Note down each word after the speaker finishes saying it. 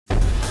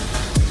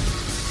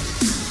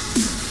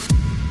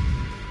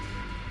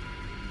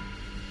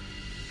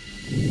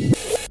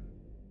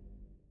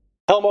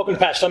Hello and welcome to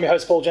Patched. I'm your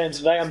host, Paul James.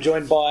 Today I'm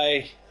joined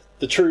by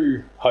the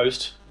true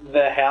host,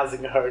 The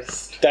housing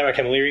host. Damo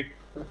Camilleri,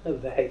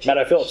 The H.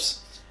 Matto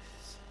Phillips.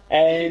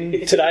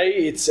 And today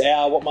it's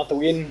our What Month Are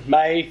We In?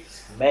 May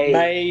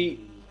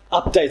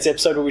updates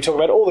episode where we talk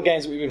about all the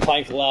games that we've been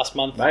playing for the last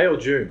month. May or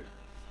June?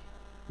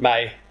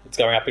 May. It's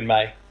going up in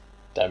May.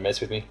 Don't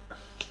mess with me.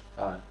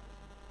 Alright.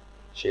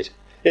 Shit.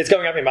 It's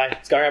going up in May.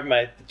 It's going up in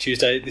May.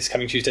 This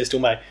coming Tuesday, still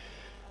May.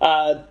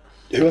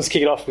 Who wants to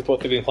kick it off with what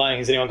they've been playing?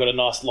 Has anyone got a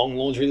nice long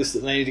laundry list that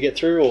they need to get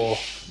through? Or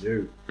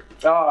No.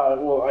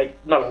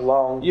 Not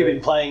long. you've been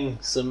playing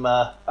some...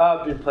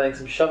 I've been playing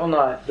some Shovel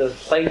Knight, the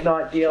Plague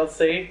Knight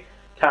DLC.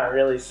 Can't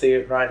really see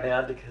it right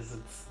now because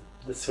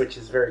the Switch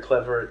is very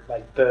clever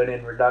at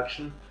burn-in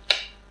reduction.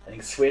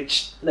 Thanks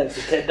Switch. Thanks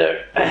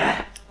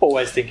Nintendo.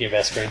 always thinking of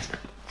our screens.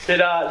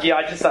 But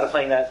I just started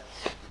playing that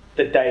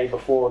the day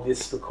before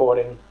this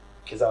recording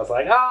because I was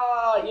like,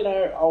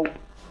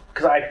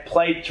 because I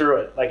played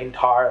through it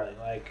entirely,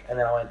 and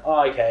then I went,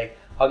 oh okay,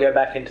 I'll go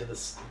back into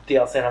this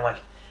DLC, and I'm like,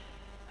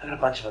 I got a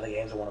bunch of other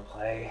games I want to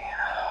play.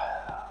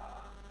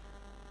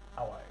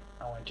 I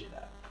won't do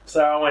that.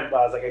 So I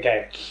was like,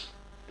 okay,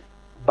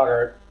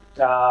 bugger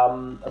it.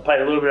 I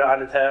played a little bit of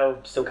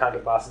Undertale, still can't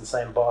get past the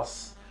same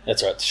boss.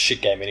 That's right, it's a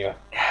shit game anyway.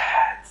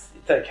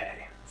 It's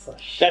okay. It's not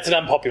shit. That's an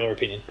unpopular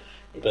opinion.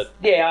 But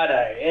yeah, I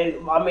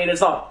know.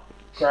 It's not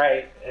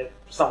great.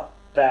 It's not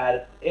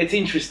bad. It's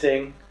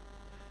interesting,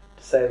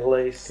 to say the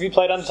least. have you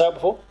played Undertale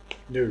before?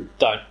 No.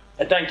 Don't.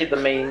 I don't get the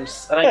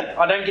memes. I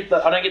don't get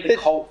the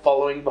cult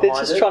following behind it.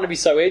 They're just trying to be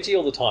so edgy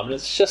all the time, and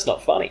it's just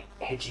not funny.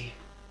 Edgy.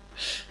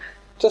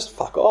 Just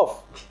fuck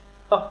off.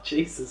 Oh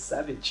Jesus,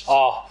 savage.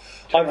 Oh,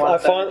 I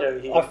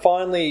Savage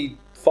finally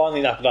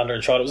knuckled under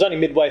and tried it. It was only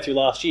midway through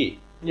last year.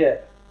 Yeah.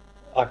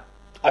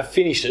 I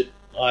finished it.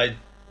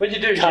 What'd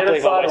you do? Can't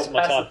believe I Genocide wasted or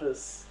my time.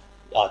 pacifist?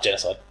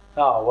 Genocide.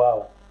 Oh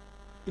well.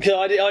 Because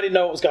I didn't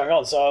know what was going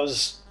on, so I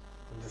was...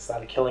 I just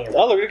started killing I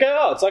everyone. looked at it and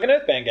go, it's like an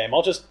Earthbound game.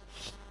 I'll just...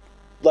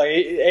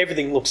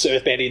 everything looks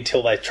Earthboundy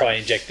until they try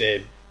and inject their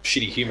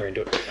shitty humour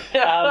into it.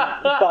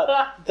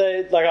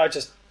 But I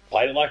just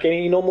played it like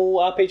any normal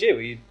RPG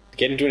where you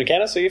get into an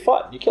encounter, so you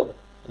fight, you kill them,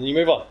 and you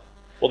move on.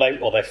 Or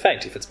they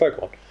faint if it's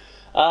Pokemon.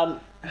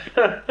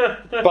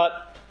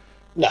 But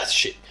no, it's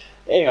shit.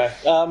 Anyway,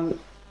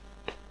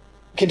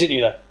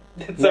 continue though.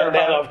 Now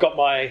that I've got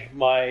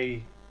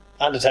my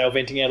Undertale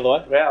venting out of the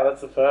way. Wow,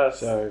 that's the first.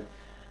 So,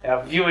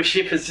 Our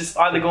viewership has just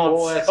either gone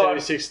Fallout so...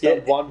 76 Yeah.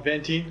 number 1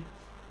 venting,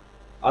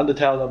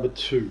 Undertale number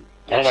 2.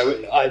 I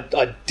don't know.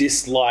 I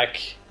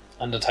dislike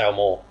Undertale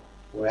more.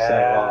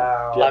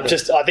 Wow. Yeah.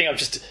 I think I'm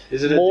just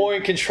Is it a more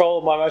in control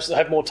of my emotions. I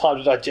have more time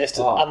to digest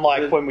it. Oh,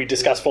 unlike is it- when we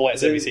discussed Fallout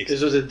 76.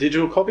 Is it a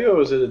digital copy or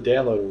was it a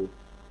downloadable?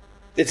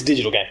 It's a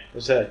digital game.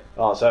 What's that?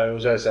 Oh, so I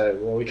was going to say,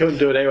 well, we couldn't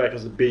do it anyway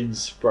because the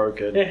bin's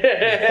broken.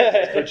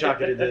 Could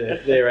chuck it in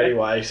there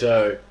anyway,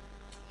 so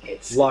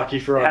It's lucky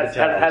for has-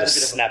 Undertale. has-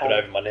 Just a bit of a snap it pulp.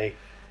 over my knee.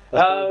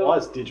 That's probably why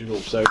it's digital,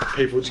 so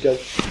people just go,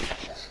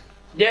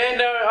 Yeah,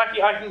 no,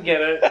 I can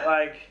get it.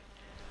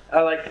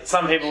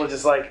 Some people are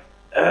just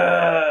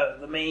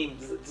the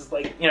memes. It's just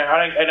I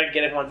don't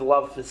get everyone's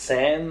love for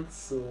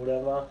Sans or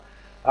whatever.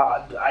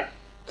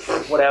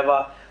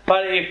 Whatever.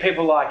 But if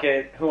people like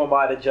it, who am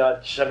I to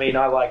judge?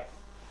 I like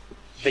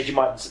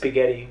Vegemite and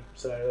spaghetti,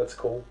 so that's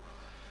cool.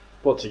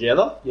 what,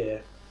 together? Yeah,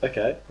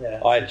 Okay.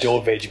 yeah. I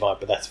adore Vegemite,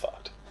 but that's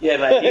fucked. Yeah,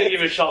 mate, you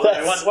give it a shot. Though.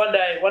 That's- One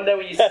day when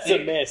you're That's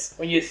sick, a mess.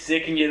 when you're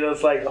sick and you're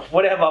just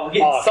whatever, we're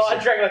getting Oh,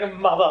 sidetracked like a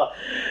mother.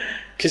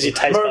 Because your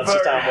taste buds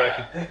just aren't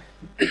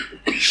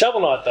working.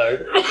 Shovel Knight,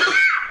 though,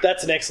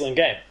 that's an excellent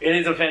game. It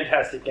is a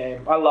fantastic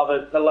game. I love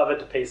it. I love it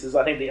to pieces.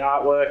 I think the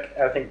artwork,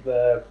 I think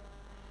the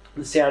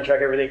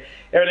soundtrack, everything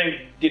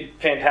did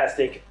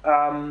fantastic.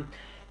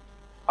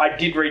 I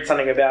did read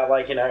something about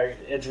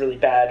it's really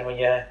bad when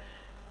you're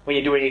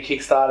doing a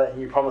Kickstarter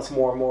and you promise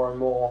more and more and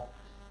more,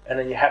 and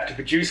then you have to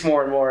produce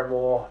more and more and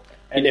more.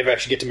 You never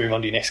actually get to move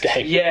on to your next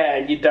game. Yeah,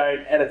 and you don't,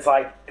 and it's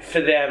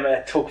for them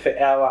it took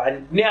forever,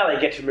 and now they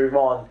get to move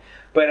on.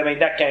 But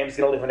that game's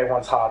going to live in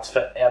everyone's hearts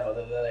forever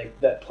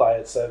that play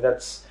it. So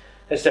that's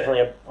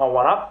definitely a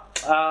one up.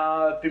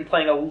 I've been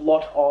playing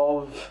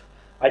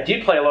I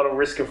did play a lot of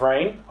Risk of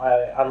Rain. I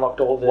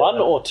unlocked all the 1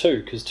 or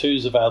 2, because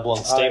 2's available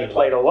on Steam. I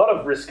played a lot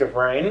of Risk of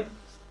Rain.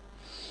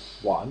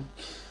 1.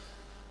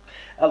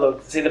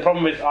 Look, see, the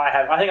problem with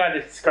I think I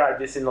described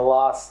this in the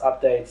last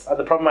updates.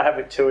 The problem I have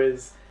with 2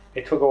 is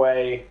it took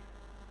away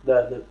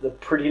the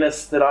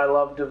prettiness that I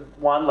loved of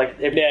 1.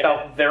 It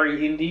felt very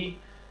indie.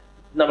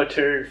 Number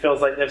 2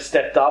 feels like they've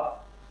stepped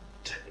up.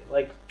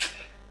 Don't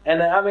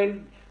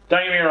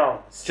get me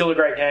wrong, still a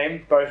great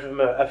game. Both of them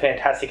are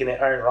fantastic in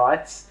their own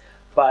rights.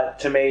 But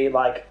to me,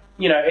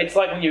 it's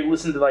like when you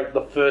listen to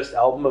the first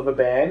album of a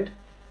band,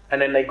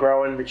 and then they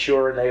grow and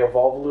mature and they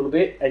evolve a little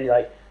bit, and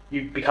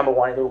you become a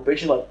whiny little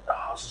bitch. You're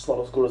it's just not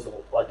as good as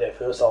their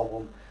first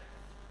album.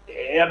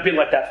 Yeah, a bit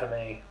like that for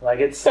me.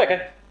 It's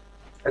Okay.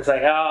 It's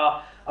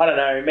I don't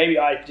know. Maybe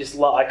I just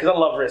love because I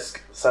love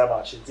Risk so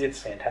much. It's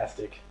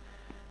fantastic.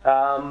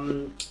 A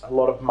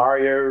lot of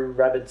Mario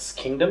Rabbids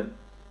Kingdom.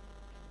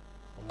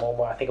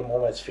 I think I'm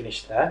almost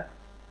finished that.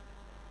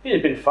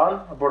 It's been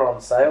fun. I brought it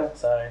on sale,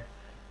 so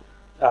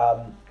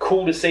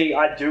cool to see.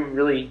 I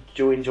really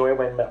do enjoy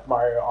when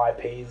Mario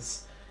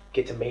IPs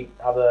get to meet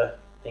other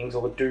things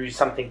or do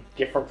something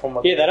different from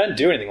what. Yeah, they don't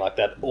do anything like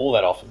that all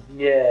that often.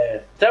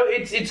 Yeah, so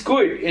it's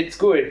good. It's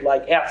good.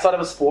 Like outside of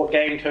a sport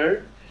game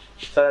too.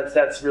 So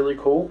that's really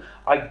cool.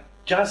 I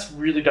just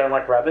really don't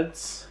like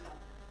rabbits.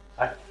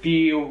 I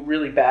feel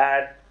really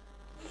bad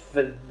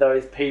for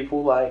those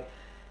people. Like,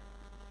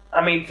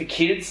 I mean, for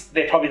kids,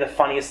 they're probably the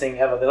funniest thing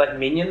ever. They're like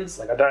Minions.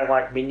 Like, I don't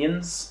like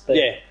Minions. But,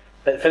 Yeah.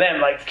 But for them,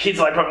 like, kids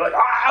are like probably like,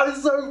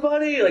 it's so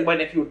funny. Like, my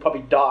nephew would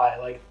probably die,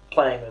 like,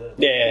 playing with it.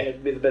 Yeah.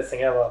 It'd be the best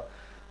thing ever.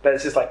 But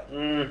it's just like,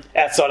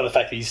 Outside of the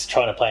fact that he's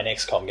trying to play an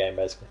XCOM game,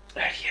 basically.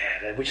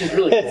 Yeah, which is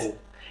really cool.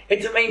 I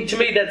mean, to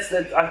me, that's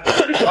I'm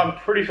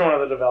pretty sure one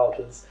of the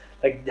developers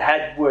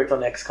had worked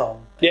on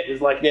XCOM. Yeah, it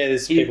was like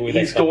there's people with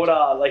his XCOM.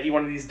 daughter, like he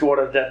wanted his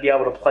daughter to be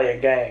able to play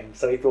a game,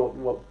 so he thought,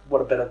 what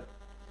a better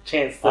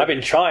chance. I've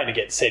been trying to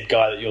get said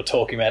guy that you're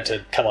talking about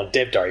to come on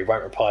DevDar. He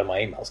won't reply to my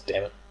emails.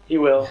 Damn it! He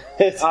will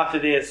after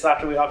this.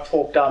 I've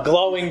talked up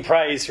glowing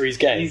praise for his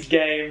game. His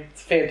game,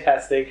 it's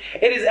fantastic.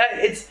 It is.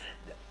 It's.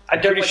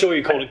 I'm pretty sure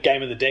you called it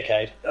Game of the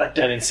Decade, and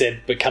then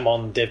said, "But come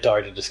on,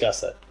 DevDar to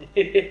discuss that."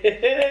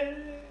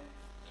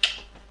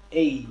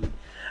 Hey.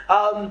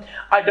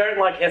 I don't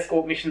like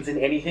escort missions in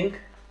anything.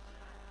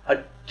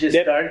 I just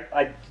don't.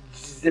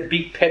 It's a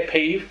big pet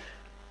peeve.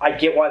 I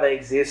get why they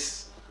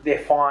exist. They're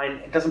fine.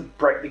 It doesn't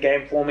break the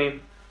game for me,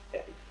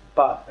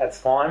 but that's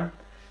fine.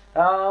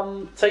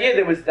 So yeah,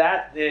 there was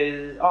that.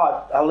 There's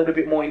a little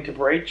bit more into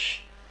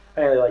Breach.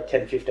 Only like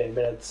 10-15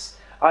 minutes.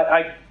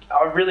 I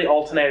really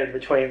alternated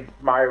between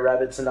Mario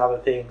Rabbids and other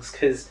things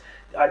because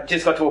I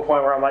just got to a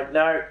point where I'm like,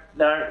 no.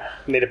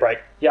 Need a break.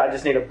 Yeah, I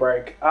just need a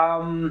break.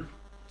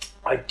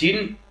 I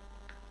didn't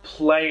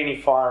play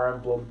any Fire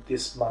Emblem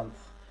this month,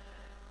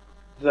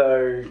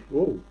 though.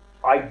 Ooh.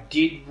 I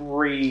did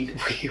read.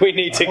 we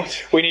need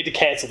to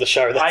cancel the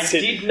show. That's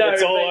it. Did know.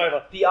 It's all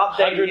over. The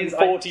update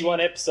 141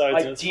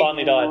 episodes, and it's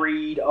finally died. I did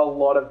read a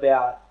lot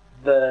about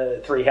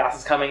the Three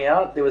Houses coming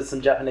out. There was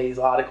some Japanese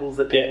articles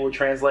that people were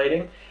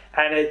translating,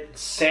 and it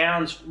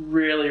sounds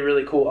really,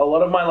 really cool. A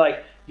lot of my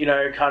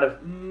kind of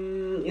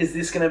is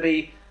this going to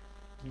be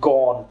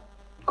gone?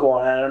 And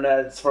I don't know.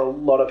 It's for a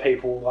lot of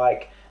people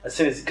as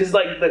soon as, because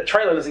the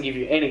trailer doesn't give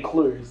you any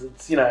clues.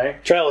 It's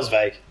trailer's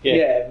vague.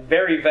 Yeah,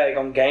 very vague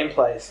on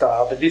gameplay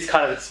style. But this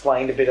kind of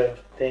explained a bit of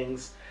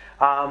things.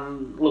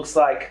 Looks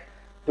like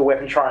the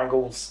weapon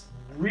triangle's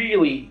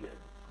really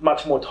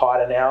much more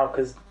tighter now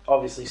because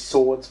obviously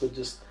swords were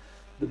just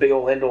the be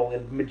all end all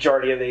in the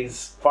majority of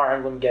these Fire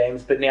Emblem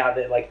games. But now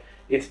they're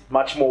it's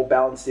much more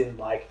balanced in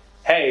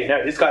hey,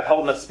 no, this guy's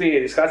holding a spear.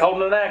 This guy's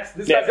holding an axe.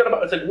 This guy's got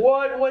a. It's like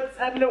what's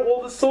happening to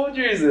all the sword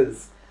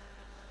users?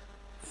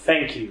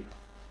 Thank you.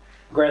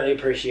 Greatly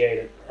appreciate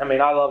it. I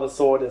mean, I love a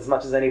sword as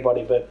much as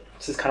anybody, but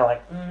it's just kind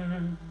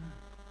of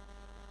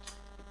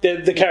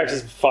The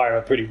characters in Fire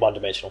are pretty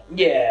one-dimensional.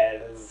 Yeah.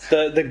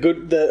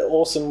 The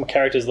awesome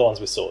characters are the ones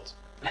with swords.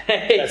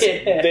 They're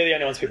the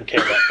only ones people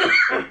care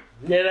about.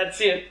 Yeah, that's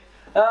it.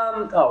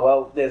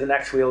 There's an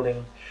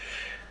axe-wielding,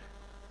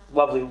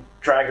 lovely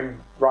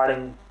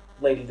dragon-riding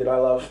lady that I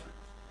love.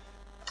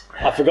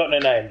 I've forgotten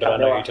her name, but I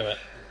know you're talking about.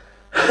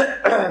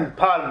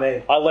 Pardon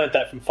me. I learnt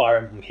that from Fire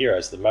Emblem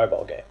Heroes, the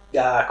mobile game.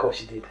 Yeah, of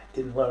course you did.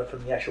 Didn't learn it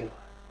from the actual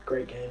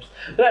great games.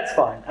 But that's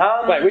fine.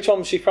 Wait, which one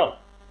was she from?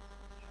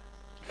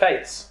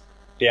 Fates.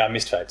 Yeah, I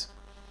missed Fates.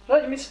 No,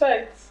 you missed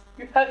Fates.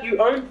 You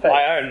own Fates.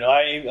 I own.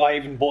 I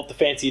even bought the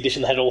fancy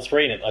edition that had all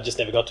three in it. I just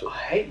never got to it. I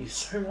hate you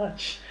so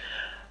much.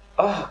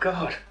 Oh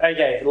god.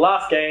 Okay,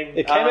 last game.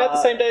 It came out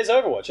the same day as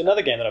Overwatch.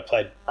 Another game that I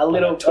played. A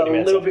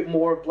little bit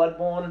more of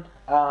Bloodborne.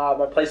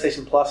 My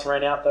PlayStation Plus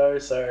ran out though,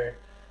 so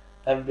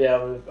I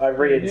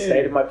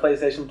reinstated my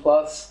PlayStation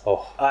Plus.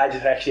 Oh. I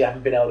just actually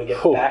haven't been able to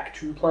get back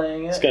to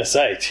playing it. I was going to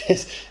say, I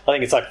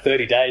think it's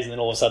 30 days, and then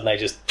all of a sudden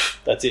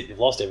that's it. You've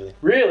lost everything.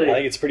 Really? I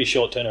think it's a pretty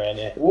short turnaround.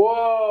 Yeah.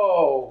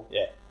 Whoa.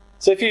 Yeah.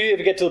 So if you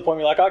ever get to the point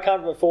where you're like, I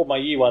can't afford my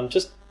year one,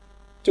 just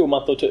do a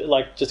month or two,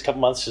 just a couple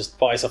months, just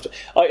buy yourself.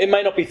 It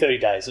may not be 30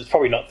 days. It's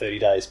probably not 30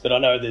 days, but I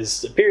know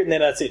there's a period, and then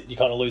that's it. You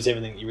kind of lose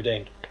everything that you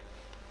redeemed.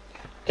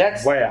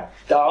 That's wow.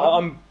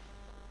 Dumb.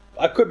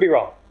 I could be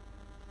wrong,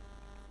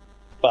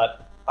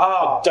 but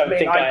I don't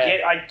think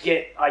I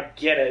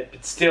get it,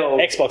 but still,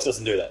 Xbox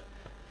doesn't do that.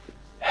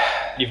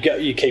 You get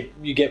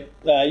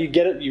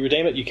it, you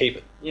redeem it, you keep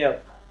it. Yeah.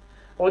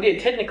 Well, yeah.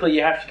 Technically,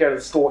 you have to go to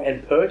the store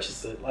and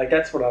purchase it.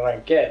 That's what I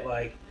don't get.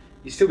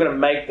 You're still going to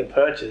make the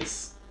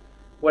purchase.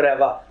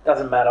 Whatever,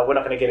 doesn't matter. We're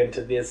not going to get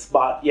into this,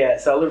 but yeah.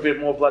 So a little bit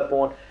more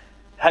Bloodborne.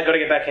 I got to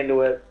get back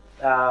into it.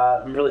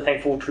 I'm really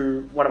thankful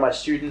to one of my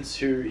students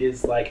who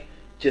is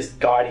just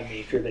guiding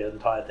me through the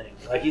entire thing.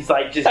 He's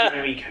just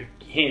giving me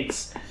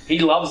hints. He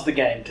loves the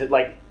game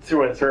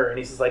through and through, and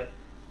he's just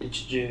did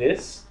you do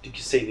this? Did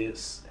you see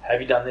this?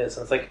 Have you done this?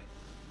 And it's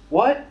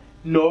what?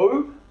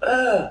 No.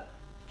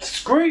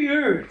 Screw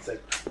you. It's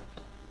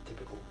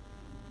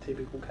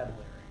typical Camilleri.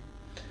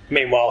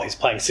 Meanwhile, he's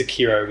playing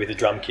Sekiro with a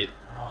drum kit.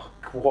 Oh,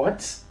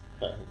 what?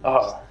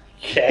 Oh,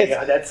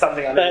 Yeah, that's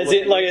something I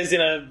As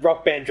in a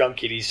Rock Band drum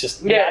kit, he's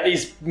just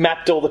he's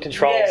mapped all the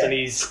controls and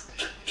he's.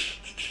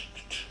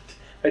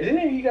 But didn't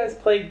any of you guys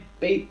play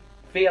VR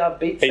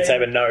Beat Saber? Beat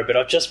Saber, no, but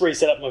I've just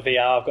reset up my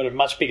VR. I've got a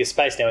much bigger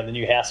space now in the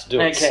new house to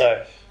do it,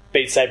 so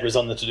Beat Saber is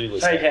on the to-do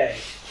list. Okay.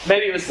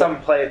 Maybe it was some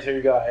Player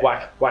 2 guy.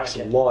 Whack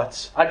some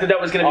lights. I thought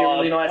that was going to be a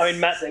really nice I mean,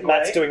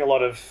 Matt's doing a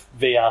lot of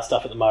VR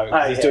stuff at the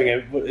moment. He's doing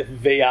a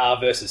VR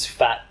versus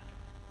fat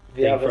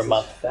thing for a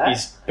month.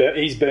 He's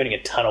burning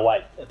a ton of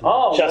weight at the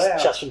moment.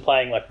 Just from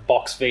playing like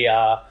box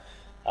VR.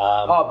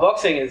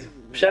 Boxing is...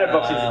 Shadow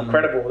boxing is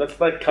incredible. That's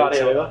like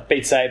cardio.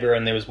 Beat Saber,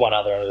 and there was one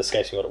other, and it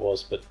escapes me what it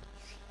was, but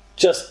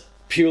just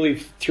purely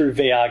through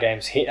VR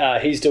games.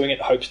 He's doing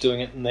it, Hope's doing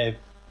it, and they're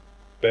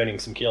burning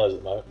some kilos at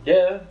the moment.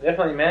 Yeah,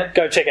 definitely, man.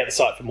 Go check out the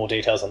site for more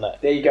details on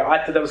that. There you go.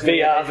 I thought that was going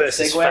to be VR a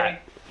versus segue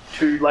fat.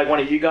 to like one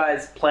of you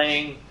guys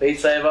playing Beat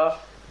Saber,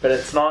 but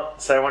it's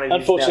not. So one of you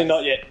unfortunately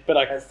not yet, but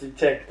I has to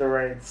take the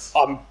reins.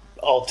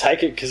 I'll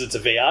take it because it's a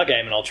VR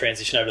game, and I'll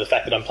transition over to the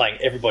fact that I'm playing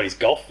Everybody's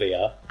Golf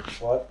VR.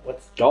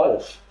 What's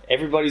golf?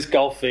 Everybody's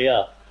Golf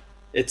VR.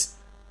 It's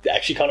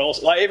actually kind of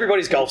awesome. Like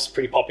Everybody's Golf's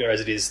pretty popular as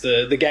it is.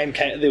 The game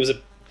there was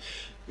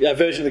a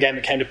version of the game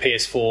that came to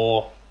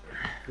PS4.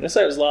 I'm going to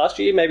say it was last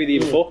year, maybe the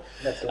year before,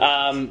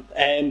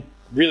 and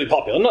really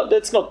popular.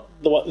 It's not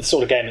the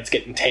sort of game that's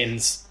getting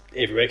tens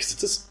everywhere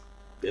because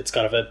it's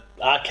kind of an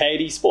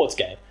arcadey sports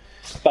game,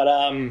 but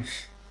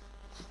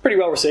pretty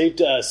well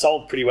received,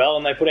 sold pretty well,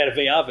 and they put out a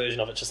VR version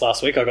of it just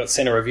last week. I got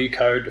sent a review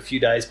code a few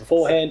days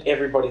beforehand.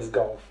 Everybody's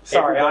Golf.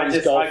 Sorry, I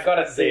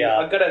gotta see.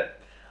 VR.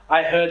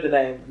 I heard the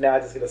name. Now I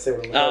just gotta see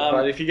what it looks like.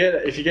 But if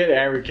you get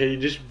angry, can you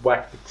just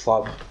whack the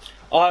club?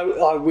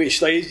 I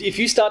wish. Like, if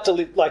you start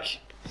to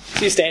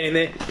you're standing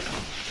there,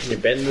 you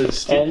bend the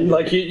stick, and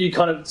like you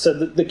kind of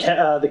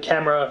the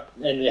camera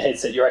and your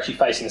headset, you're actually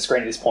facing the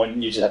screen at this point,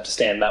 and you just have to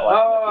stand that way.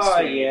 Oh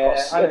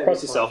yeah,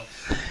 across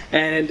yourself.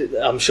 And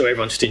I'm sure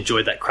everyone just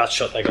enjoyed that crutch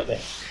shot they got there.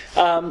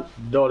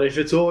 Not if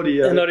it's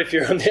audio. And not if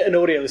you're an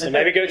audio listener.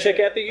 Maybe go check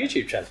out the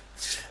YouTube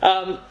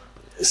channel.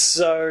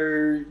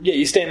 So yeah,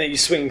 you stand there, you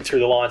swing through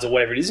the lines or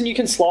whatever it is, and you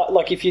can slide.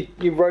 Like if you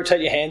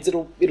rotate your hands,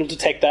 it'll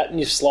detect that, and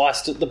you've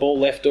sliced the ball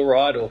left or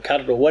right or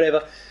cut it or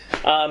whatever.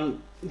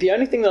 The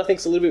only thing that I think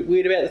is a little bit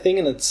weird about the thing,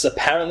 and it's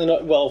apparently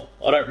not... Well,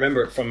 I don't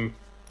remember it from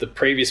the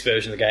previous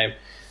version of the game.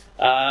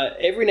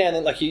 Every now and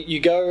then, like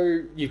you've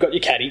got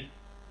your caddy,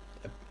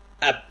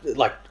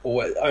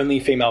 only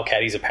female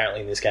caddies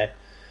apparently in this game.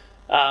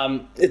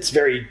 It's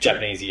very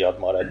Japanesey, I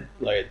might add.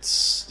 Like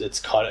it's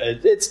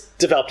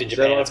developed in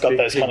Japan. It's got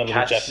those kind of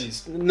little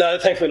Japanese. No,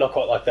 thankfully not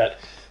quite like that.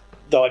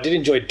 Though I did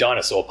enjoy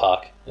Dinosaur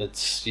Park. You're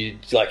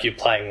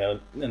playing and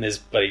there's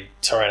bloody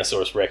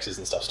Tyrannosaurus Rexes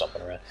and stuff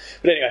stomping around.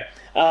 But anyway,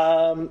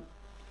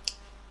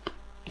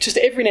 just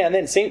every now and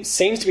then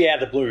seems to be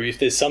out of the blue. If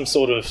there's some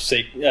sort of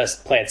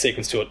planned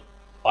sequence to it,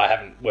 I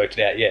haven't worked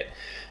it out yet.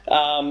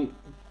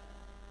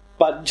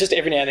 But just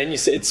every now and then,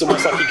 it's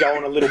almost like you go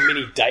on a little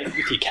mini date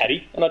with your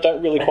caddy, and I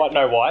don't really quite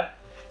know why.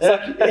 It's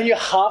like, and you're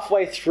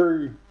halfway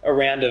through a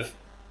round of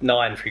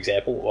 9, for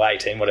example, or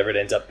 18, whatever it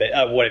ends up being,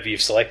 whatever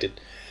you've selected,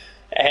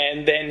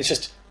 and then it's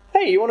just,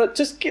 hey, you want to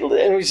just get,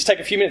 and we just take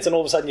a few minutes, and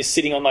all of a sudden you're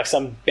sitting on like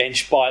some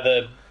bench by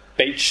the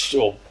beach,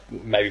 or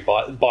maybe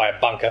by a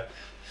bunker,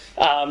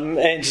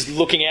 and just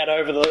looking out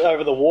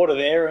over the water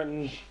there,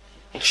 and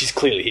she's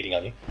clearly hitting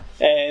on you.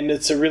 And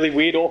it's a really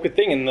weird, awkward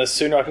thing, and the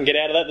sooner I can get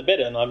out of that, the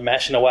better. And I'm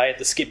mashing away at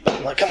the skip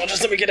button, like, come on,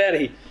 just let me get out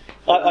of here.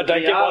 I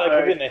don't get why they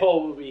put it in there.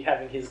 Paul will be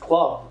having his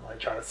club, like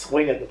trying to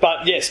swing it.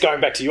 But yes, going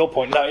back to your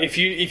point, no, if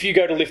you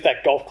go to lift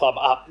that golf club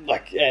up,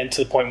 and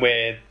to the point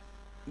where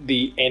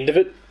the end of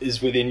it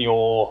is within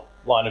your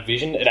line of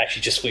vision, it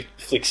actually just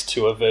flicks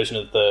to a version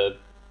of the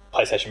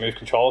PlayStation Move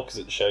controller because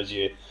it shows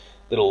you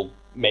little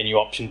menu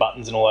option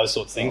buttons and all those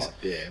sorts of things. Oh,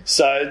 yeah.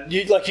 So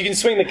you can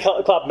swing the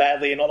club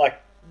madly, and not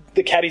like.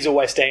 The caddy's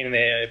always standing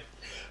there,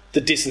 the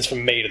distance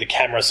from me to the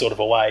camera sort of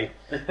away,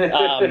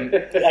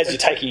 as you're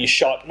taking your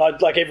shot. And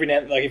every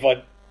now, if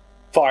I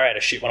fire out a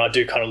shit one, I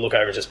do kind of look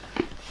over and just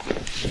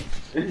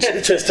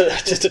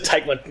to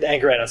take my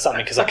anger out on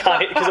something because I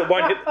can't hit because it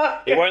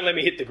won't let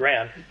me hit the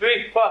ground.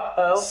 Big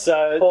file.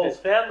 So Paul's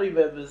family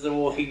members are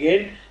walking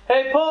in.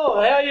 Hey Paul,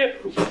 how are you?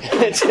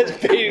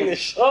 Just beating the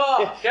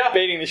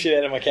shit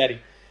out of my caddy.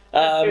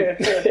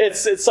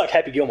 It's like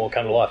Happy Gilmore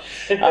come to life.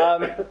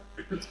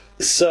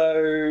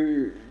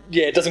 So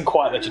yeah, it doesn't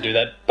quite let you do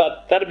that,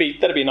 but that'd be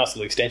a nice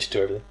little extension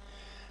to everything.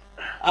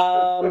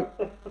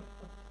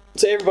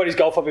 So Everybody's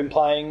Golf I've been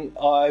playing.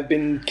 I've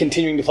been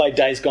continuing to play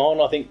Days Gone.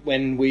 I think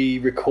when we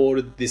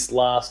recorded this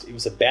last, it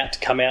was about to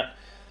come out.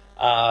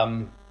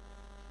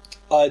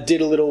 I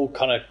did a little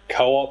kind of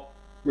co-op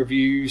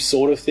review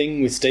sort of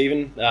thing with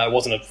Stephen. It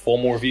wasn't a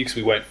formal review because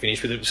we weren't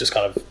finished with it. It was just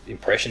kind of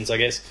impressions, I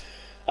guess.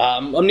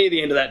 I'm near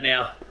the end of that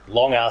now.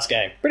 Long ass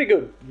game, pretty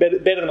good. Better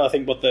than I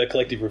think what the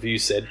collective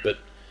reviews said, but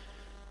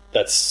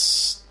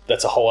that's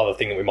a whole other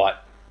thing that we might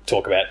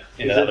talk about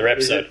in another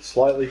episode. Is it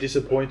slightly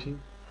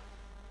disappointing?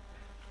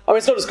 I mean,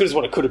 it's not as good as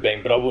what it could have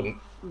been, but I wouldn't.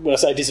 When I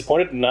say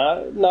disappointed,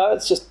 no,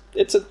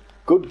 it's a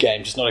good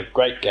game, just not a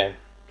great game.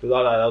 Because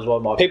I know that was one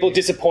of my People are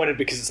disappointed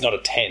because it's not a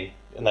 10,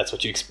 and that's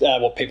what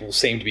what people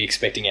seem to be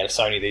expecting out of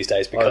Sony these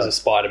days because of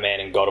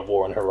Spider-Man and God of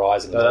War and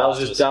Horizon. No, that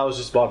was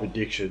just my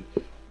prediction.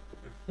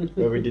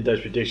 When we did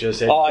those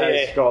predictions, I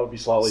said, Scott would be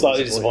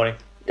slightly disappointing.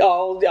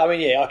 Oh, I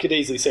mean, I could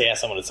easily see how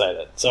someone would say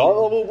that.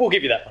 So we'll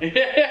give you that one.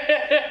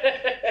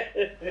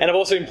 And I've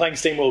also been playing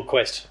SteamWorld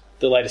Quest,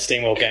 the latest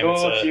SteamWorld game. Of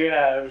course you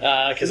have.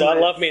 Because I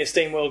love me a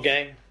SteamWorld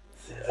game.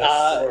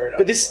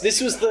 But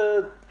this was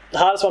the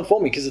hardest one for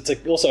me because it's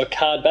also a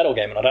card battle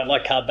game, and I don't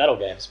like card battle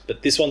games.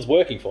 But this one's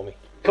working for me.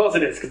 Of course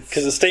it is,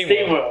 because it's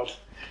SteamWorld.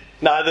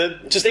 No,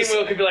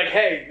 SteamWorld could be like,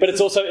 hey, but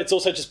it's also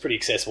just pretty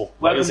accessible.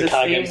 Welcome to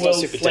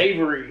SteamWorld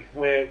slavery,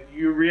 where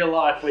you real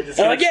life we're just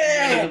going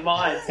to the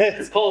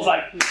minds. Paul's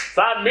like,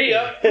 sign me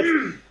up.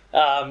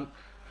 No,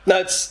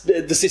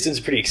 the system's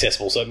pretty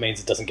accessible, so it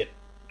means it doesn't get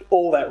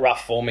all that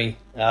rough for me.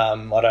 I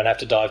don't have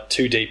to dive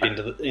too deep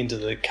into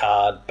the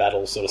card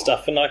battle sort of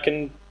stuff, and I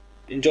can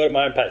enjoy it at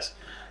my own pace.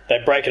 They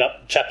break it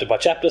up chapter by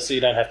chapter, so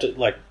you don't have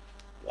to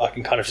I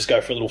can kind of just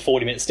go for a little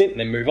 40-minute stint and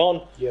then move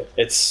on. Yep.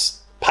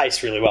 It's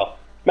paced really well.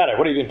 Matto,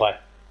 what have you been playing?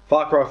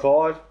 Far Cry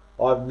 5.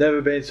 I've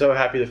never been so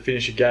happy to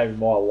finish a game in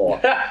my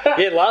life.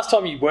 Yeah, last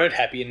time you weren't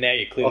happy, and now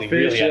you're clearly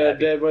really unhappy.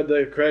 Dead when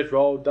the credits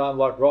rolled, done,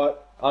 right,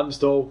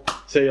 uninstall,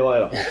 see you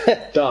later.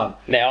 Done.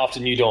 Now after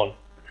New Dawn.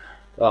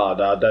 Oh,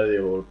 no, I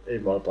don't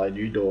even want to play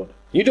New Dawn.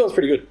 New Dawn's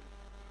pretty good.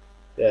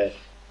 Yeah.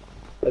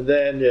 And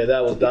then,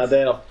 that was done.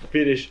 Then I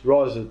finished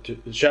Rise of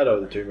the Shadow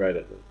of the Tomb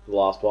Raider, the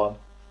last one.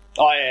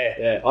 Oh, yeah.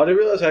 Yeah, I didn't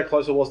realise how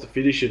close I was to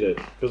finishing it.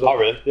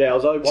 Really? Yeah, I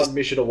was only one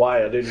mission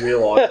away. I didn't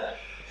realise.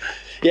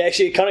 Yeah,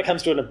 actually, it kind of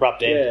comes to an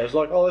abrupt end. Yeah, it's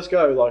like, let's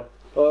go.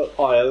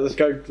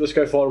 Let's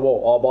go fight a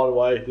wall. Oh, by the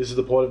way, this is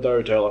the point of no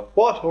return. Like,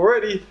 what?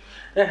 Already?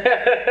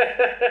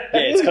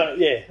 It's kind of,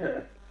 yeah,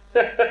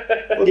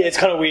 it's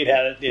kind of weird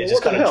how it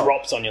just kind of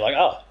drops on you. Like,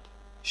 oh,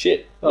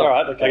 shit. All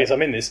right, okay. I guess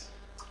I'm in this.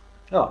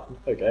 Oh,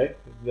 okay.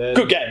 Then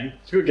good game.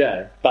 It's a good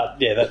game. But,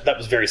 yeah, that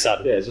was very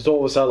sudden. Yeah, it's just all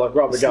of a sudden like,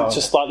 right, we're going. It's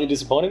just slightly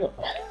disappointing. Well,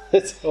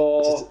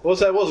 it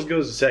wasn't as good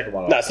as the second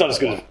one. No, it's not as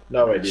good as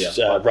no idea.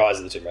 Rise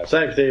of the Tomb Raider.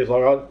 Same thing. It's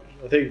like,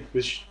 I think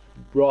with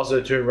Rise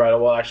of the Tomb Raider, I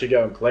want to actually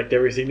go and collect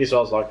everything. This I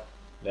was like,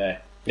 nah.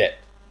 Yeah.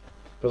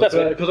 Because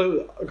I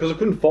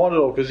couldn't find it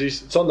all, because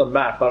it's on the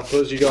map, but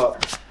because you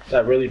got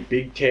that really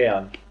big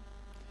town.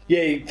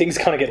 Yeah, things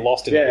kind of get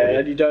lost in it. Yeah,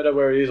 and you don't know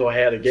where it is or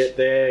how to get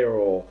there,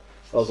 or...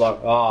 I was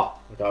like, I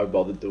can't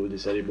bother doing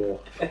this anymore.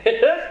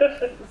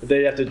 Then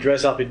you have to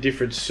dress up in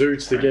different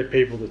suits to get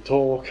people to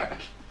talk.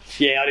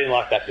 Yeah, I didn't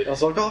like that bit. I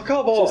was like,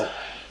 come on.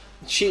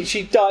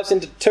 She dives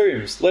into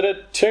tombs. Let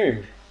her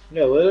tomb.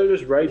 Yeah, let her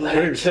just raid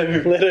tombs.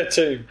 Let her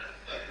tomb.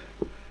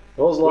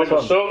 What was the last one?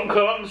 When the sun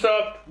comes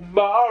up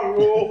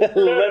tomorrow,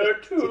 let her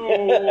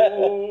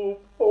tomb.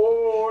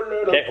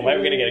 Careful, mate, we're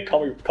going to get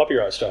a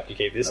copyright strike. You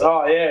keep this.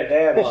 Oh, yeah,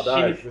 damn.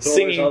 No,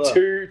 singing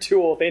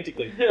too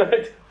authentically.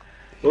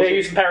 Yeah,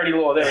 use some parody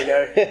law. There we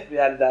go. We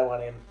added that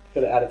one in.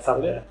 Could have added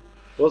something there.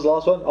 What was the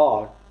last one?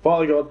 Oh,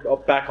 finally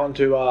got back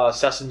onto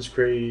Assassin's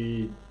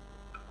Creed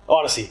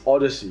Odyssey.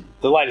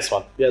 The latest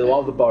one. Yeah, the one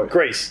with the boat.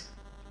 Greece.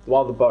 The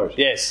one with the boat.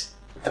 Yes.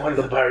 The one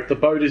with the boat. The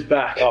boat is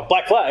back. Oh,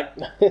 Black Flag.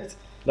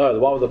 No, the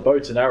one with the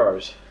boats and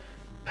arrows.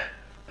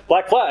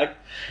 Black Flag?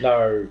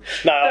 No.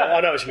 No, I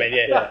know what you mean,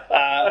 yeah.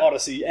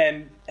 Odyssey.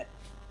 And are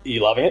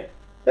you loving it?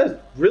 That's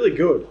really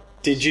good.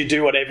 Did you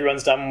do what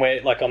everyone's done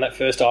where, like, on that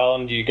first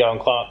island, you go and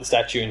climb up the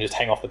statue and just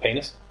hang off the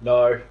penis?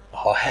 No.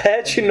 Oh,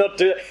 how'd you not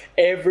do that?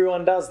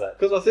 Everyone does that.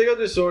 Because I think I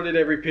just saw it in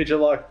every picture,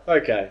 like,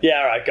 okay. Yeah,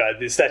 alright, go.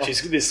 This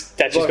statue's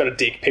got a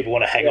dick. People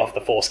want to hang off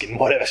the foreskin,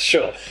 whatever,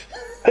 sure.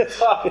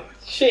 Oh,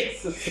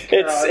 Jesus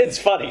Christ. It's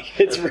funny.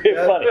 It's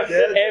real funny.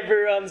 Yeah.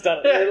 Everyone's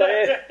done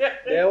it.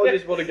 Yeah, I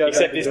just want to go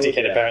except back this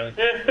dickhead,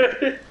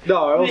 apparently.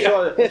 No, I was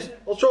trying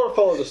to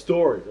follow the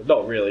story. But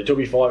not really. It took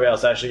me 5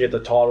 hours to actually get the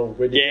title.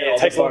 It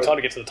takes a long time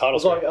to get to the title. I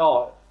was like,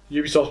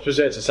 Ubisoft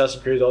presents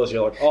Assassin's Creed Odyssey.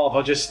 You're like, if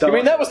I just start... You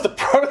mean that was the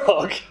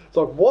prologue? It's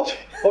like, what?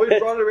 I've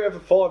been running around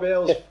for 5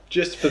 hours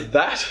just for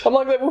that? I'm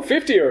like level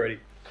 50 already.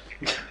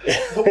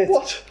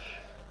 What?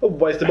 I'm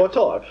wasting my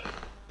time.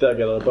 Then I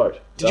get on a boat.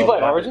 Did you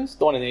play Origins?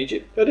 The one in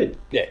Egypt? I did.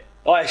 Yeah.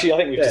 Oh, actually, I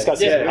think we've discussed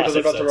this in past because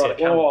I got to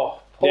episodes. write a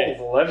Paul's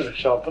all over the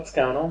shop. What's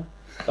going on?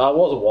 It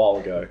was a while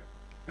ago.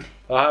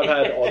 I have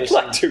had Odyssey. It's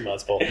like 2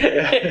 months, Paul. Don't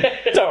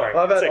worry.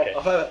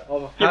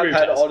 I've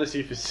had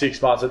Odyssey for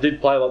 6 months. I did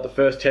play like the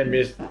first 10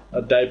 minutes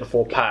a day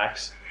before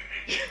PAX.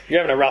 You're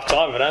having a rough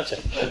time of it, aren't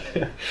you?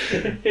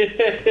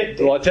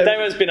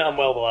 Damon's been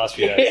unwell the last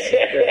few days.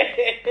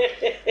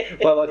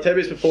 Well, like 10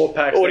 minutes before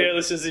PAX. Audio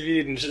listeners, if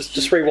you didn't,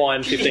 just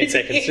rewind 15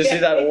 seconds. Just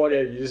in that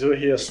audio, you just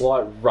hear a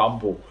slight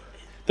rumble.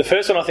 The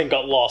first one I think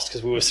got lost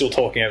because we were still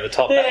talking over the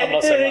top. That one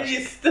not so much.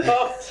 You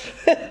stopped.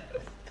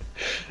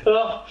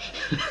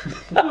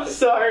 I'm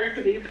sorry,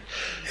 people.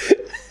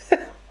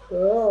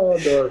 Oh,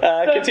 no.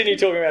 Continue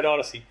talking about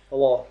Odyssey. A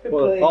lot.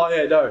 Oh,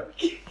 yeah, no.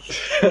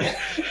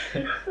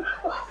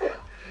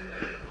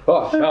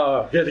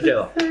 Get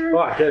together.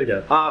 Alright, get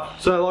together.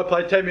 So I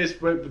played 10 minutes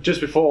just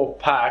before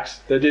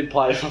PAX. They did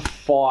play for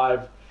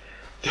 5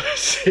 to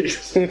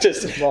 6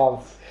 just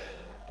months.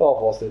 Oh,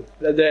 I've lost it.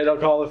 And then I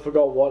kind of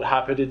forgot what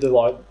happened into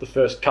like the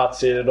first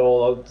cutscene and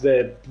all.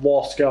 They're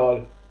lost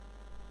going.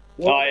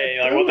 What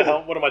the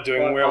hell? What am I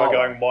doing? Where am I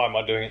going? Why am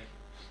I doing it?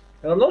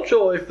 And I'm not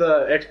sure if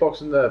the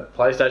Xbox and the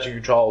PlayStation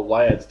control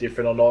layout's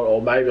different or not,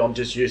 or maybe I'm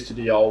just used to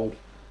the old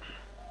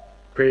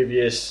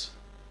previous.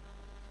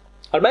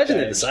 I'd imagine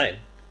they're the same.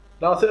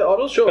 No, I'm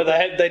not sure.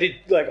 But they did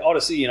like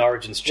Odyssey and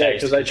Origins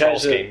changed the control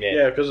scheme.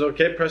 Yeah, because I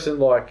kept pressing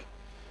like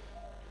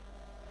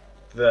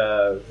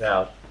the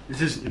now.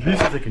 This is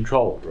the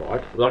controller,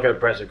 right? I'm not going to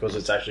press it because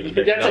it's actually.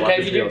 That's okay.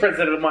 If you do press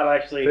it, it might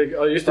actually.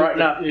 I used to. Right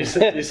now. Your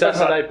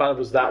Saturday button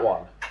was that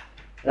one.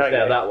 Okay.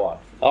 Now that one.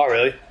 Oh,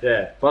 really?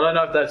 Yeah, but I don't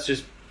know if that's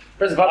just.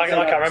 Press the button.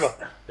 I can't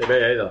remember. Yeah, me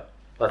either.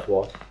 That's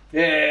why.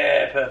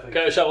 Yeah, perfect.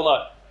 Go Shovel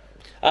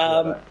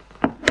Knight.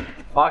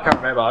 I can't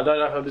remember. I don't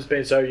know if I've just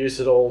been so used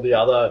to all the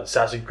other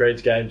Assassin's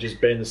Creed games just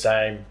being the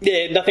same.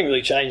 Yeah, nothing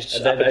really changed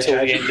And up then until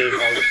they the changed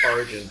end of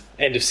Origin.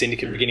 End of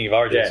Syndicate, beginning of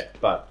Origins. Yeah,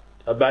 but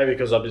maybe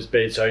because I've just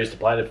been so used to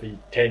playing it for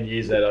 10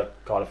 years that I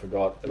kind of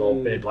forgot. And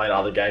I've been playing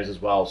other games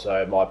as well, so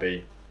it might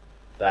be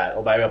that.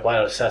 Or maybe I played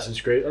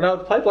Assassin's Creed. No,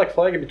 I played Black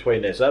Flag in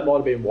between there, so that might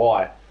have been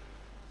why.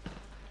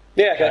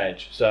 Yeah, okay.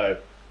 Change. So,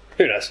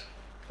 Who knows?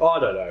 I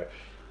don't know.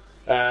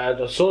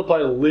 And I sort of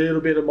played a little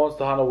bit of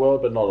Monster Hunter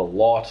World, but not a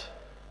lot.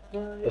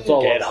 It's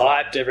not Get a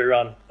lot. hyped,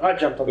 everyone. I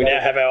jumped on We that. now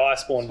have our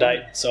Iceborne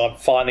date, so I'm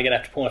finally going to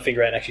have to pull my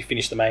finger out and actually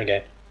finish the main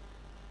game.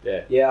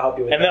 Yeah. Yeah, I'll help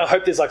you with And then I that.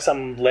 hope there's like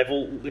some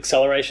level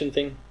acceleration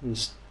thing and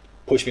just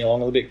push me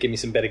along a little bit, give me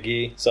some better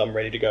gear, so I'm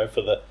ready to go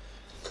for the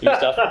new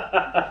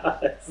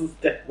stuff. This is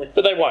definitely.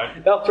 But they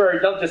won't.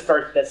 They'll just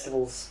throw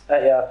festivals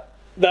at you.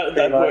 That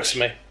Pretty works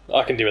much. for me.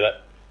 I can deal with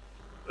that.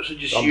 So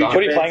just I'm huge done. What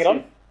are you playing it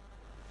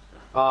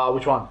on?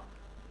 Which one?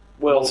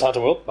 Well, Monster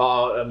Hunter World?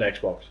 On the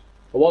Xbox.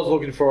 I was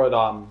looking for it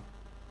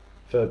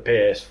for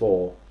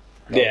PS4.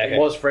 Yeah, okay. It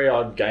was free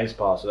on Games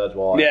Pass, so that's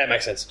why Yeah, it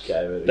makes sense. I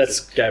gave it, That's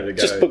gave it a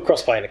go. Just put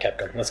crossplay into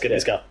Capcom. Let's get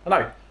this going. I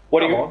know.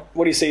 What Come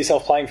do you see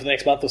yourself playing for the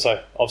next month or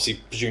so?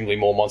 Obviously, presumably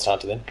more Monster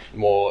Hunter then,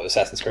 more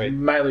Assassin's Creed.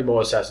 Mainly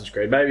more Assassin's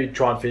Creed. Maybe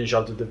try and finish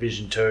up the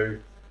Division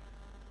 2.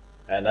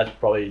 And that's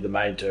probably the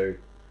main two.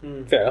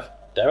 Fair enough.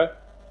 Darrow?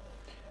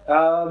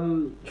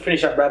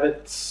 Finish up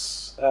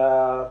Rabbits.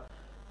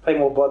 Play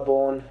more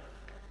Bloodborne.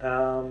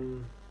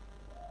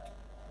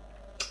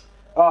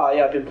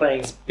 I've been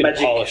playing Bit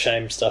Magic. of pile of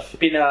shame stuff.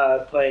 Been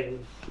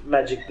playing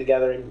Magic the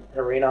Gathering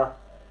Arena,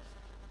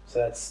 so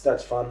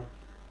that's fun.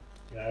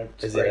 You know,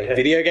 it's Is great. it a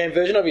video game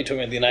version of it? Or are you talking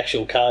about the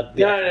actual card?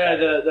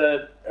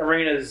 The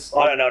arenas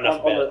I don't know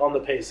enough about it. on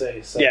the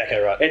PC. So Yeah, okay,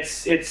 right.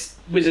 It's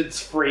Wizards'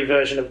 free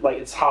version of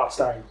it's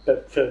Hearthstone,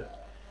 but for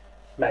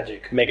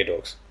Magic. Mega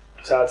Dogs.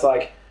 So it's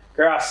like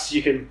grass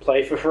you can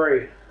play for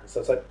free.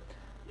 So it's like,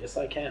 yes,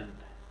 I can,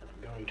 and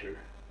I'm going to,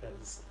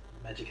 because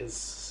Magic has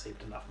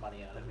saved enough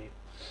money out of me.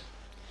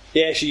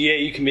 Yeah, actually,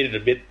 you committed a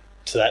bit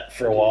to that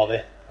for a while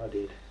there. I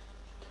did.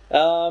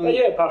 But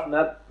yeah, apart from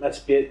that, that's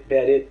about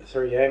it.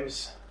 3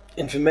 games.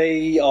 And for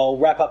me, I'll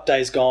wrap up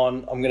Days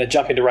Gone. I'm going to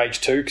jump into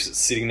Rage 2 because it's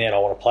sitting there and I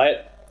want to play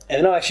it.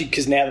 And then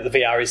because now that the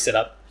VR is set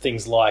up,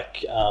 things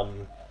like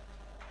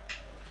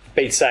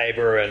Beat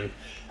Saber and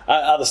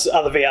other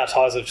VR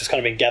titles have just kind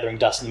of been gathering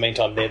dust in the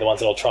meantime. They're the ones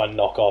that I'll try and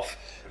knock off.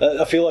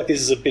 I feel like this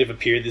is a bit of a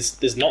period.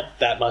 There's not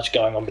that much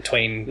going on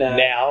between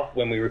now,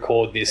 when we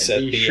record this, at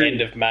the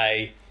end of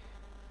May.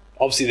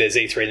 Obviously, there's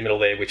E3 in the middle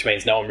there, which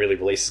means no one really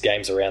releases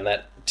games around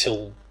that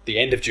till the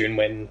end of June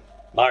when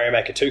Mario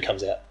Maker 2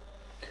 comes out.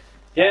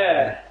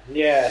 Yeah.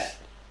 I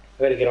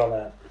gotta get on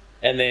that.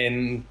 And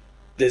then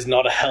there's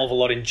not a hell of a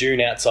lot in June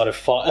outside of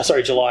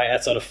July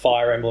outside of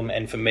Fire Emblem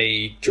and for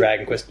me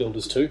Dragon Quest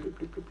Builders 2.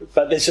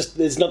 But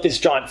there's not this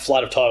giant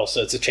flood of titles,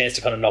 so it's a chance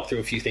to kind of knock through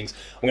a few things.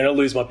 I'm going to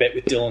lose my bet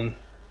with Dylan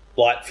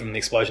Light from the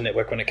Explosion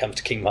Network when it comes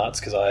to Kingdom Hearts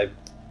because I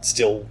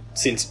still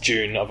since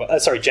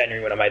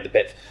January when I made the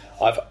bet,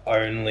 I've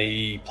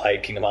only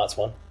played Kingdom Hearts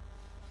 1.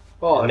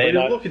 Oh, And but then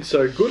you're I- looking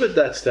so good at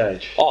that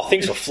stage. Oh,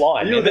 things were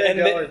flying. You were there And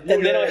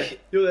then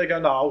you were there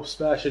going, no, I'll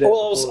smash it. I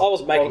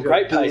was making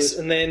great pace,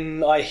 and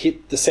then I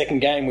hit the second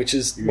game, which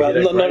is You well, hit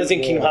a not great as in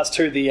Kingdom wall. Hearts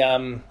 2.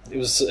 it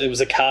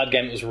was a card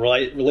game that was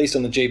released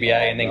on the GBA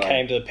and then no.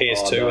 came to the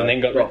PS2 Oh, no. and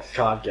then got Not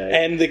card game.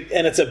 and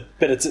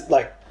it's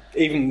like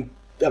even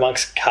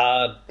amongst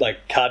card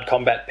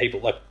combat people,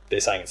 like they're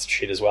saying it's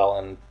shit as well,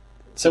 and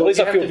so at least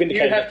I feel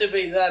vindicated. You have to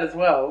beat that as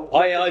well.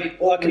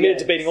 I committed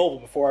to beating all of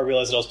it before I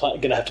realised that I was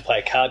going to have to play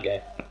a card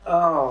game.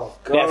 Oh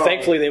god! Now,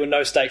 thankfully, there were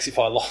no stakes if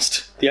I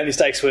lost. The only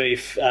stakes were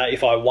if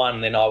I won,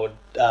 then I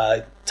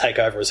would take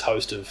over as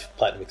host of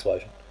Platinum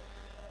Explosion.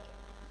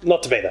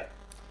 Not to be that.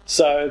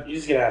 So you're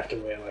just gonna have to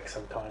wear like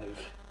some kind of.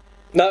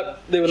 no,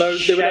 there were no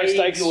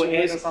stakes. Your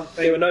head or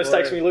something. There were no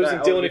stakes when you're losing,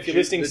 Dylan. If you're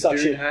listening, such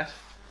Dune it. hat.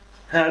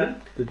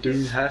 Pardon? The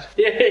Dune hat.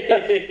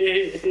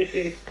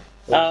 Yeah.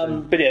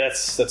 But yeah,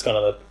 that's kind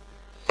of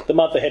the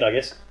month ahead, I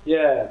guess.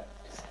 Yeah.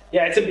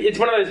 It's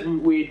one of those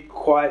weird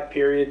quiet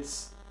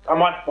periods. I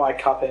might buy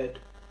Cuphead.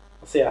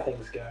 I'll see how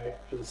things go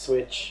for the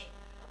Switch.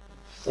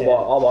 I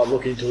might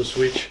look into a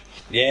Switch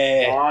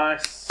Yeah,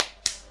 Nice.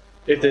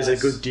 if there's a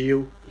Nice. good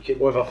deal. you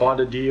could. Or if I find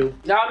a deal.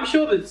 No, I'm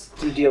sure there's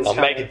some deals. I'll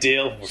coming. make a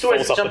deal. Just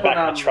always Falls off the jump back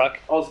on of the truck.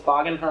 Oz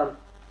Bargain Hunt.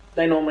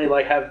 They normally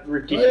like have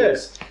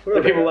ridiculous. Yeah.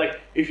 The people are like,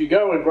 if you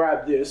go and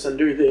grab this and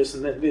do this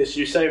and then this,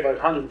 you save like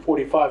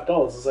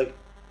 $145. It's like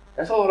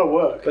that's a lot of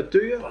work. But do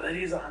you? But it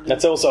is $100.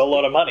 That's also a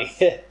lot of money.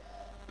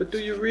 But do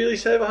you really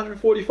save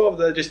 145? Or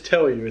they just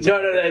tell you? It's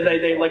No,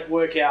 they like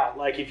work out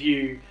like if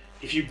you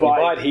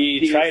buy it here,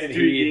 this, trade it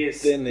do here,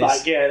 this, then this.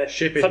 like yeah,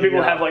 Ship it some people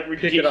here, have like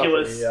pick it up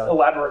ridiculous, here.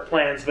 elaborate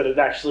plans, but it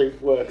actually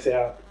works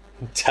out.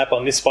 Tap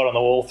on this spot on the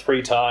wall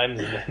 3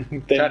 times,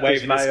 and then Tap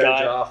wave this at this mayo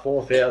guy. jar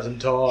 4,000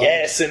 times.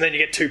 Yes, and then you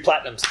get 2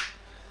 platinums.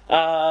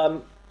 I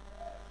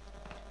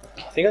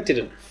think I did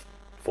it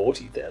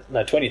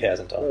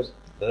 20,000 times.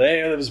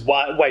 There was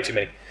way too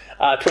many.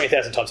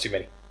 20,000 times too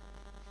many.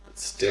 But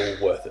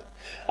still worth it.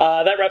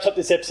 That wraps up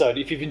this episode.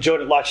 If you've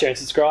enjoyed it, like, share, and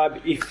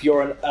subscribe. If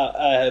you're an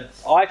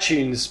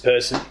iTunes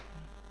person,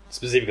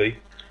 specifically,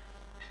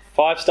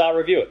 5-star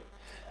review it.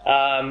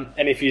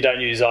 And if you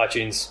don't use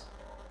iTunes,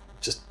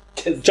 just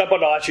jump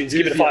onto iTunes,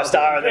 give it a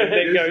 5-star,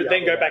 and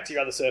then go back to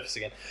your other surface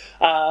again.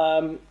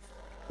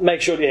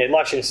 Make sure to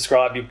like, share, and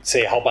subscribe. You'll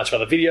see a whole bunch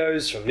of other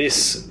videos from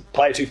this,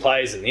 Player 2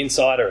 Plays, and the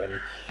Insider, and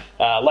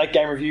Late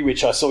Game Review,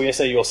 which I saw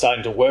yesterday. You're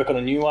starting to work on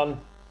a new one.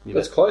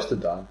 That's close to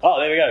done. Oh,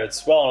 there we go.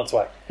 It's well on its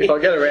way. If I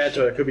get around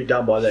to it, it could be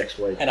done by next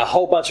week. And a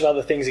whole bunch of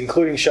other things,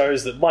 including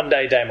shows that one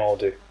day Damo will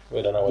do.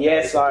 We don't know what.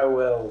 Yes, I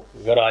will.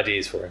 We've got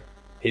ideas for him.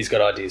 He's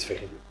got ideas for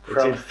him.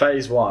 It's in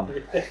phase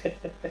 1.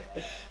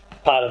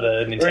 Part of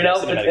the Nintendo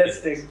Alpha Cinematic.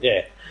 testing.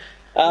 Yeah.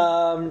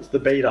 It's the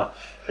beta.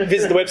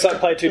 Visit the website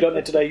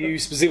player2.net.au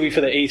specifically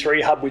for the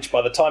E3 hub, which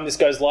by the time this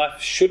goes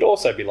live should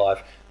also be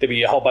live. There'll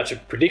be a whole bunch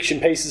of prediction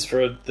pieces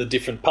for the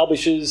different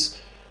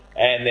publishers,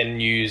 and then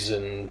news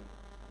and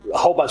a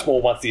whole bunch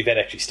more once the event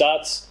actually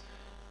starts.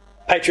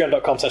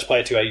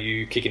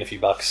 Patreon.com/player2au, kick in a few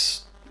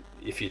bucks.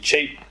 If you're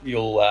cheap,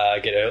 you'll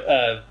get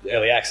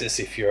early access.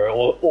 If you're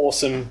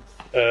awesome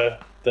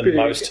than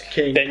most,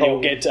 King then Kong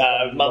you'll get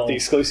Dong. monthly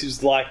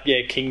exclusives like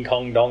King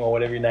Kong Dong or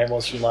whatever your name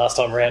was from last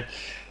time around.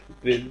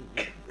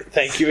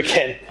 Thank you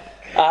again.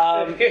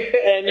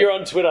 And you're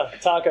on Twitter,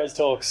 Tarko's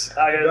Talks,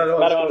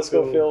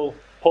 Maddo_Phil,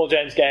 Paul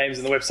James Games,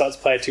 and the website's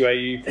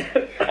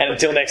Player2au. And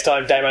until next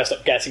time, Damo,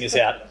 stop gassing us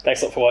out.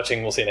 Thanks a lot for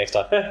watching. We'll see you next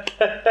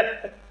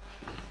time.